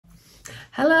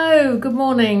Hello, good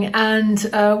morning, and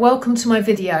welcome to my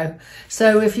video.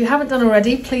 So if you haven't done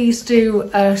already, please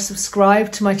do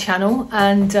subscribe to my channel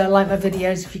and like my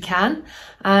videos if you can.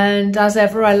 And as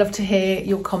ever, I love to hear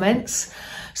your comments.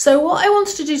 So what I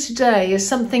wanted to do today is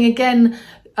something, again,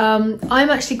 I'm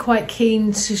actually quite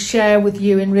keen to share with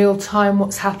you in real time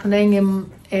what's happening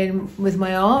with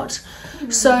my art.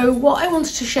 So what I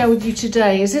wanted to share with you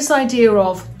today is this idea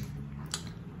of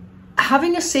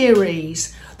having a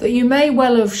series that you may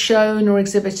well have shown or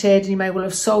exhibited, and you may well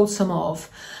have sold some of.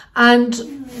 And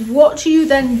what do you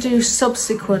then do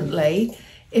subsequently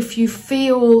if you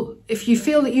feel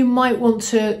that you might want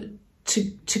to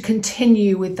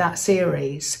continue with that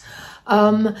series?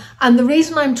 And the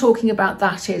reason I'm talking about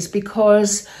that is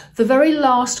because the very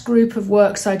last group of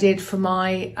works I did for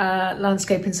my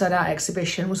Landscape Inside Out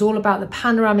exhibition was all about the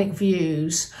panoramic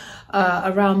views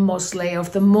around Moseley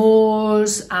of the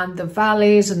moors and the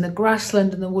valleys and the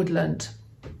grassland and the woodland.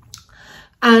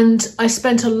 And I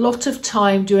spent a lot of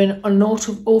time doing an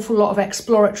awful lot of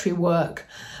exploratory work.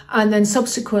 And then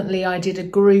subsequently I did a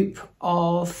group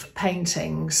of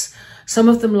paintings, some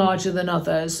of them larger than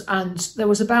others. And there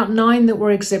was about 9 that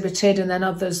were exhibited, and then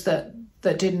others that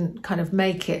didn't kind of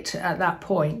make it at that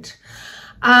point.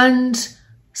 And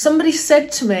somebody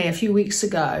said to me a few weeks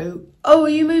ago, "Oh, are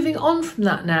you moving on from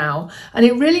that now?" And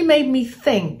it really made me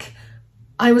think.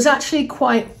 I was actually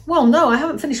well, no, I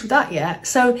haven't finished with that yet.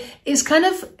 So it's kind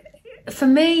of, for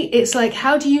me, it's like,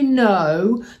 how do you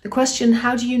know, the question,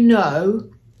 how do you know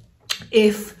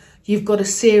if you've got a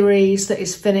series that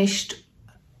is finished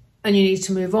and you need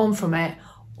to move on from it,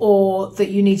 or that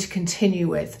you need to continue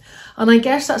with? And I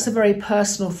guess that's a very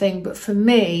personal thing, but for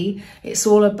me, it's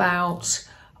all about,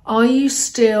 are you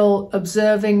still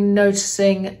observing,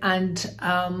 noticing, and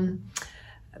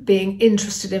being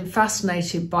interested and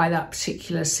fascinated by that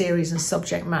particular series and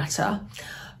subject matter?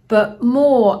 But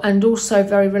more, and also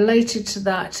very related to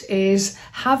that, is,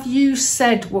 have you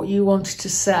said what you wanted to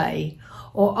say,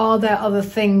 or are there other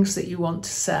things that you want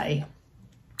to say?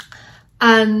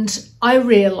 And I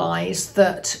realised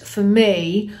that for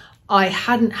me, I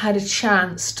hadn't had a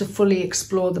chance to fully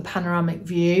explore the panoramic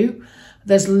view.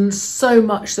 There's so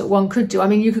much that one could do. I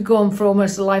mean, you could go on for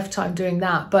almost a lifetime doing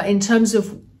that. But in terms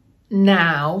of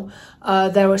now,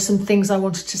 there were some things I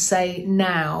wanted to say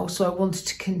now, so I wanted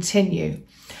to continue.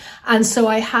 And so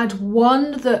I had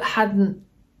one that hadn't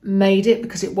made it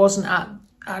because it wasn't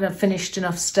at a finished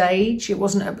enough stage. It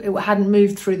hadn't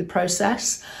moved through the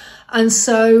process. And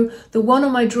so the one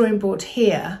on my drawing board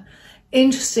here,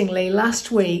 interestingly,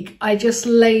 last week, I just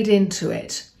laid into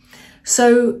it.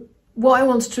 So what I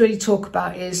wanted to really talk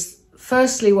about is,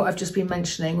 firstly, what I've just been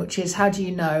mentioning, which is, how do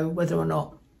you know whether or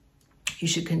not you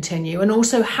should continue? And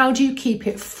also, how do you keep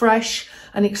it fresh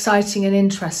and exciting and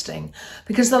interesting?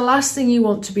 Because the last thing you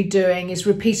want to be doing is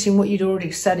repeating what you'd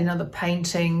already said in other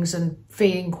paintings and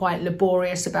feeling quite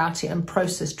laborious about it and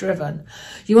process driven.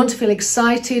 You want to feel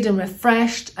excited and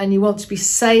refreshed, and you want to be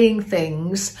saying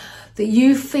things that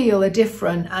you feel are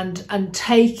different, and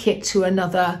take it to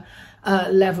another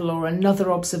level or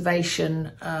another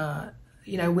observation,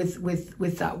 you know,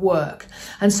 with that work.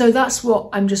 And so that's what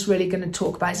I'm just really going to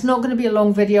talk about. It's not going to be a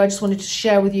long video. I just wanted to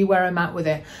share with you where I'm at with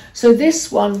it. So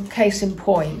this one, case in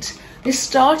point, this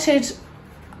started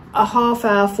a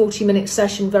half-hour, 40-minute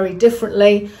session very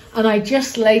differently, and I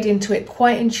just laid into it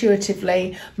quite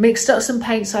intuitively, mixed up some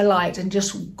paints I liked, and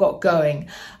just got going.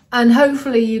 And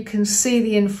hopefully you can see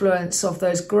the influence of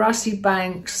those grassy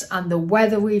banks and the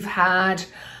weather we've had,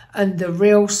 and the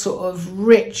real sort of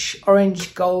rich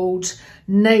orange gold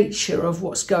nature of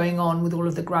what's going on with all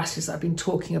of the grasses that I've been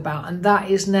talking about. And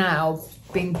that is now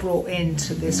being brought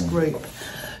into this group.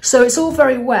 So it's all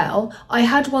very well. I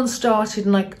had one started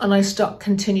and I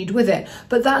continued with it,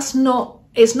 but it's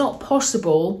not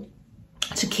possible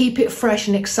to keep it fresh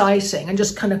and exciting and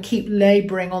just kind of keep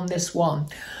labouring on this one.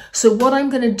 So what I'm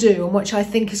going to do, and which I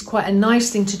think is quite a nice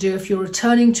thing to do if you're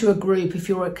returning to a group, if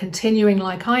you're continuing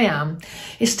like I am,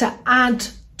 is to add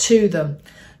to them.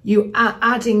 You are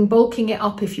adding, bulking it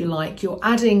up if you like, you're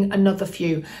adding another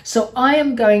few. So I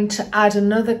am going to add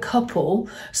another couple.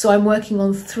 So I'm working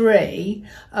on 3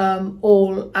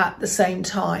 all at the same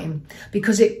time,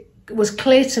 because it was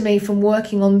clear to me from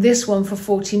working on this one for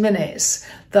 40 minutes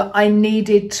that I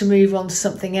needed to move on to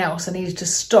something else. I needed to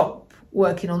stop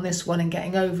working on this one and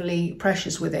getting overly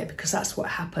precious with it, because that's what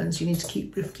happens. You need to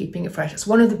keep keeping it fresh. It's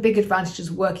one of the big advantages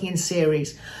of working in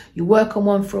series. You work on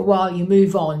one for a while, you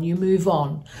move on, you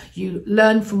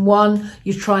learn from one,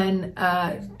 you try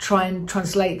and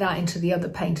translate that into the other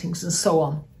paintings, and so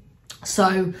on.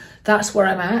 So that's where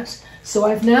I'm at. So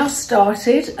I've now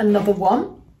started another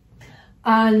one,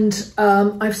 and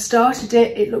I've started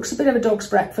it. It looks a bit of a dog's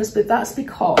breakfast, but that's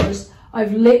because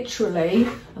I've literally,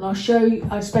 and I'll show you,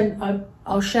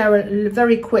 I'll share a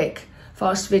very quick,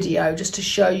 fast video just to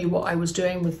show you what I was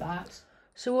doing with that.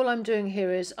 So all I'm doing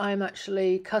here is I'm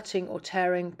actually cutting or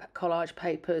tearing collage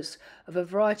papers of a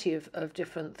variety of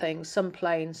different things, some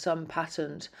plain, some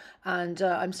patterned, and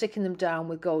I'm sticking them down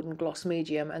with golden gloss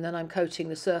medium, and then I'm coating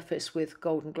the surface with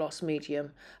golden gloss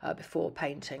medium before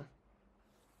painting.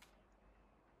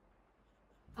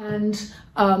 And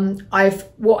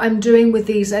what I'm doing with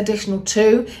these additional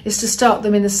two is to start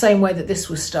them in the same way that this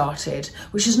was started,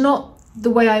 which is not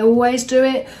the way I always do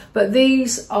it, but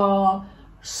these are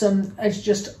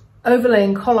just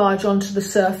overlaying collage onto the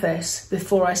surface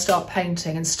before I start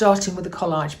painting, and starting with the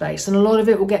collage base, and a lot of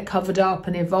it will get covered up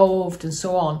and evolved and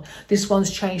so on. This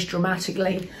one's changed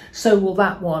dramatically, so will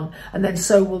that one, and then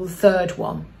so will the third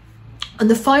one. And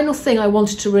the final thing I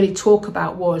wanted to really talk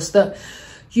about was that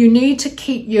you need to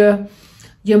keep your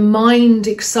mind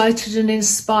excited and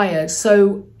inspired.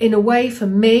 So in a way, for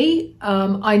me,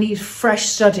 I need fresh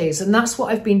studies, and that's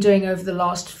what I've been doing over the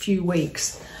last few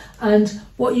weeks. And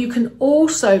what you can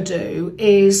also do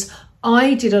is,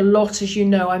 I did a lot, as you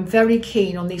know, I'm very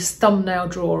keen on these thumbnail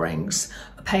drawings,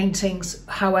 paintings,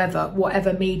 however,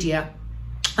 whatever media.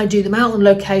 I do them out on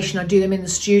location, I do them in the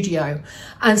studio.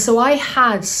 And so I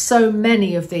had so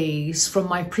many of these from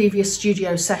my previous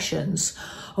studio sessions.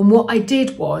 And what I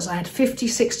did was I had 50,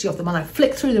 60 of them, and I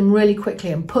flicked through them really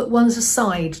quickly and put ones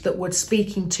aside that were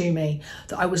speaking to me,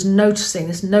 that I was noticing,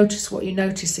 this notice what you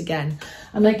notice again.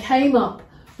 And I came up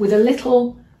with a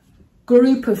little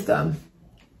group of them,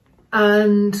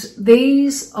 and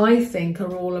these I think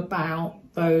are all about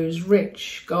those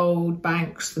rich gold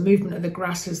banks, the movement of the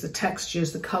grasses, the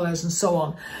textures, the colours and so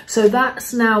on. So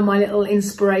that's now my little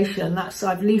inspiration.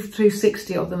 I've leafed through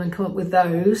 60 of them and come up with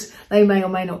those. They may or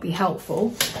may not be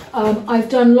helpful. I've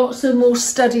done lots of more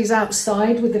studies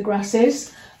outside with the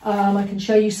grasses. I can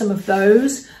show you some of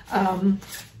those.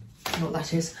 What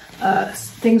that is,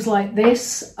 things like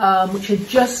this, which are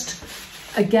just,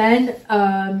 again,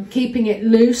 keeping it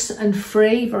loose and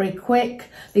free, very quick.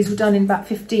 These were done in about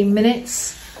 15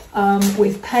 minutes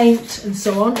with paint and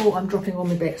so on. Oh, I'm dropping all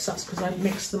my bits. That's because I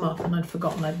mixed them up and I'd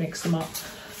forgotten I'd mixed them up.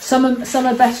 Some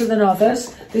are better than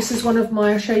others. This is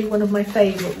I'll show you one of my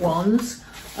favourite ones.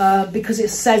 Because it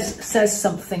says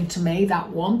something to me, that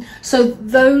one. So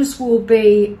those will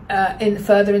be in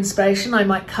further inspiration. I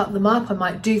might cut them up, I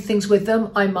might do things with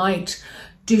them, I might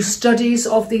do studies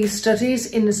of these studies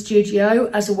in the studio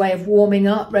as a way of warming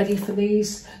up, ready for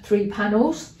these 3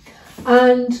 panels.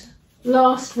 And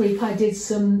last week I did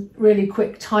some really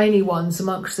quick tiny ones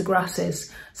amongst the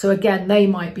grasses, so again they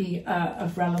might be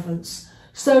of relevance.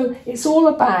 So it's all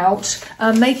about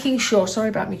making sure, sorry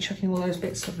about me chucking all those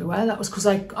bits everywhere, that was because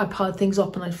I piled things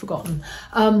up and I'd forgotten.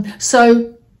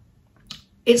 So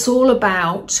it's all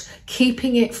about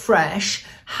keeping it fresh,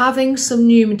 having some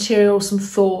new material, some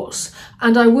thoughts,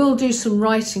 and I will do some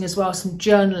writing as well, some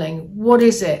journaling. What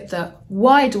is it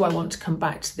why do I want to come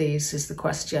back to these is the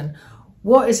question.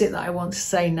 What is it that I want to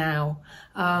say now?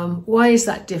 Why is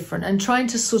that different? And trying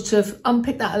to sort of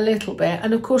unpick that a little bit.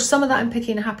 And of course, some of that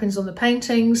unpicking happens on the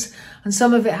paintings, and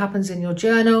some of it happens in your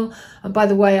journal. And by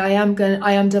the way, I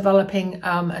am developing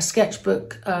a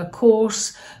sketchbook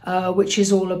course, which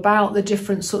is all about the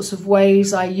different sorts of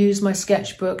ways I use my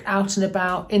sketchbook out and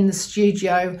about in the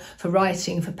studio for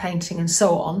writing, for painting, and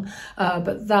so on.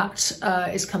 But that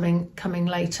is coming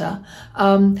later.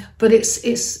 But it's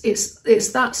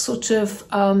that sort of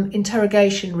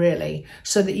interrogation, really,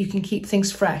 so that you can keep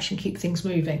things fresh and keep things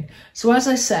moving. So as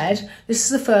I said, this is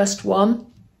the first one.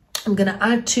 I'm going to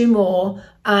add 2 more,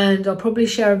 and I'll probably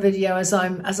share a video as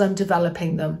I'm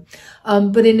developing them.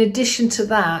 But in addition to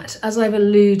that, as I've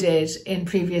alluded in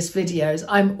previous videos,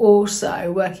 I'm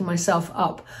also working myself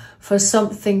up for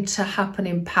something to happen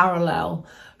in parallel,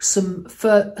 some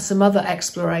other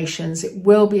explorations. It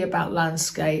will be about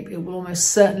landscape. It will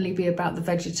almost certainly be about the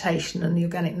vegetation and the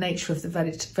organic nature of the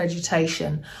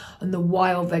vegetation and the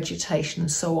wild vegetation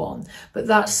and so on. But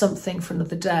that's something for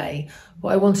another day.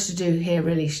 What I wanted to do here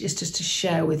really is just to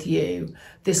share with you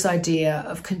this idea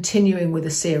of continuing with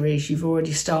a series you've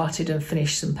already started and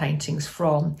finished some paintings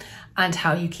from, and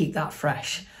how you keep that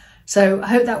fresh. So I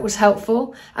hope that was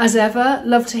helpful. As ever,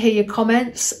 love to hear your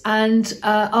comments, and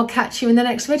I'll catch you in the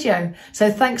next video.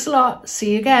 So thanks a lot.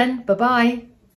 See you again. Bye-bye.